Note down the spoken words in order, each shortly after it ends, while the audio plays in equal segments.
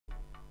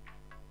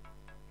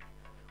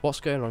What's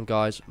going on,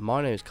 guys?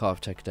 My name is Carl of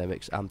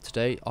Techademics, and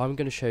today I'm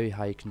going to show you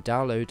how you can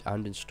download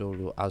and install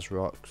your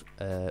ASRock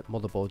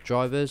motherboard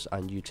drivers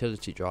and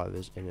utility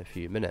drivers in a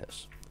few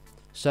minutes.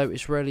 So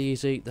it's really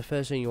easy. The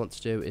first thing you want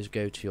to do is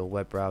go to your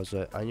web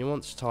browser and you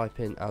want to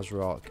type in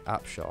ASRock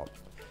App Shop,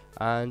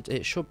 and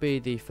it should be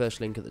the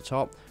first link at the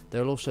top.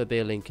 There will also be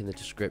a link in the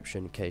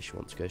description in case you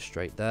want to go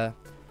straight there.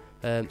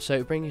 So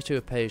it'll bring you to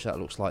a page that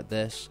looks like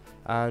this,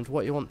 and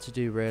what you want to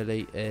do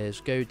really is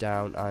go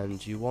down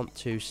and you want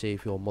to see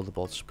if your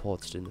motherboard's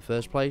supported in the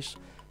first place.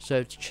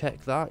 So to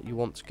check that, you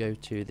want to go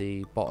to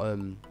the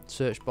bottom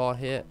search bar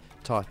here,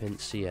 type in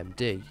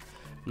CMD.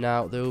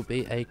 Now there will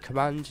be a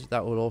command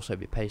that will also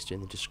be pasted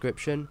in the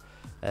description.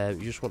 You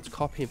just want to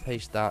copy and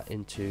paste that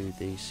into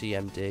the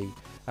CMD,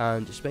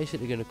 and it's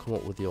basically going to come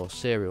up with your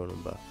serial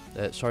number.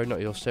 Sorry,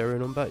 not your serial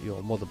number,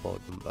 your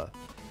motherboard number.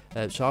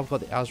 So I've got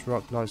the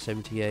ASRock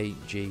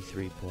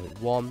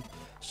 978G3.1.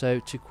 So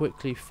to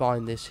quickly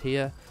find this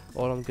here,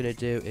 all I'm going to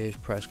do is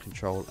press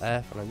Ctrl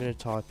F and I'm going to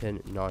type in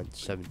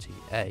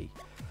 970A.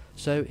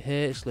 So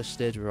here it's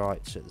listed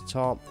right at the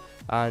top,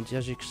 and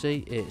as you can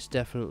see it's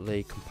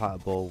definitely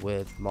compatible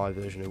with my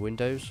version of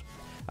Windows.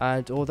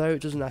 And although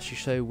it doesn't actually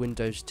show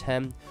Windows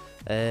 10,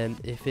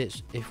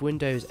 if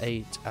Windows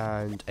 8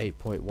 and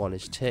 8.1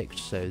 is ticked,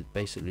 so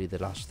basically the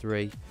last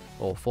 3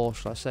 or 4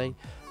 should I say,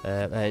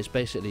 it's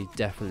basically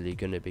definitely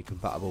going to be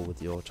compatible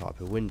with your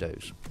type of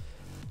Windows.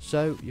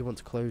 So you want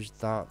to close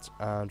that,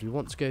 and we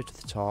want to go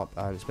to the top,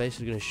 and it's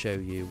basically going to show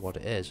you what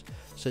it is.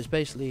 So it's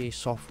basically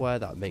software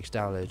that makes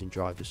downloading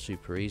drivers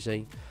super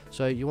easy.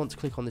 So you want to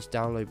click on this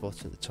download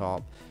button at the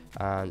top,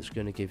 and it's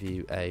going to give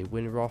you a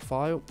Winrar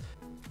file.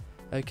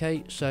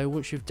 Okay, so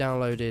once you've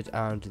downloaded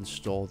and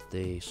installed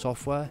the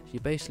software,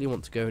 you basically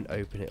want to go and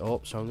open it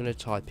up. So I'm going to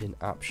type in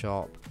App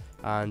Shop,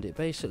 and it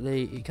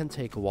can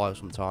take a while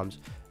sometimes.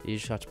 You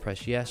just have to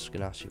press yes. It's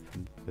going to ask you for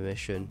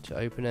permission to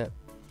open it.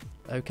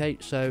 Okay,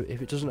 so if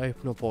it doesn't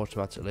open up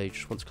automatically, you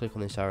just want to click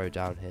on this arrow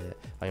down here,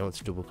 and you want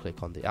to double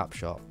click on the App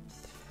Shop.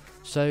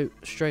 So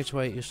straight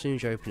away, as soon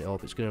as you open it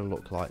up, it's going to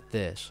look like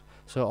this.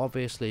 So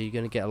obviously you're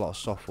going to get a lot of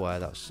software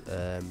that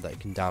you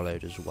can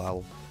download as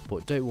well,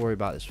 but don't worry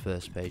about this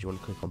first page. You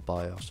want to click on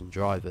BIOS and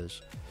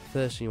drivers.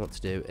 First thing you want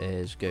to do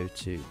is go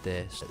to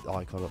this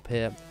icon up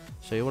here.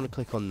 So you want to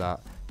click on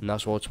that, and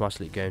that's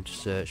automatically going to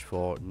search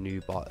for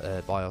new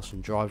BIOS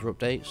and driver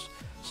updates.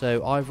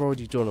 So I've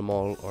already done them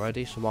all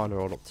already, so mine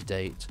are all up to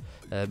date,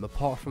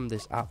 apart from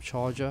this app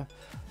charger.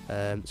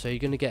 So you're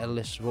going to get a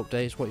list of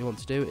updates. What you want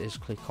to do is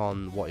click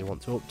on what you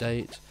want to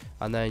update,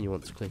 and then you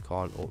want to click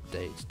on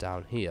update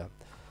down here.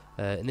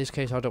 In this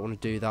case I don't want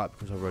to do that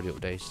because I've already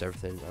updated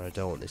everything and I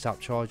don't want this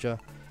app charger.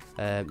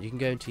 You can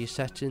go into your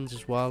settings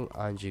as well,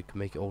 and you can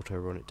make it auto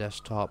run at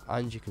desktop,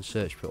 and you can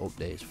search for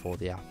updates for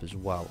the app as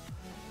well.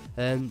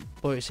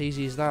 But it's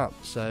easy as that.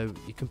 So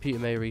your computer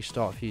may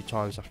restart a few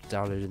times after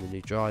downloading the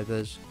new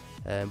drivers,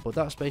 but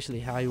that's basically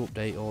how you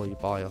update all your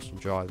BIOS and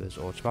drivers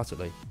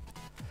automatically.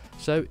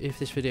 So if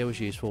this video was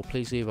useful,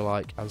 please leave a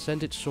like and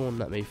send it to someone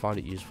that may find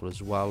it useful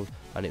as well,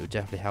 and it would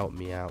definitely help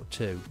me out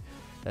too.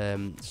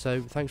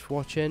 So thanks for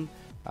watching,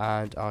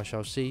 and I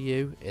shall see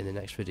you in the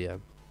next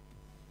video.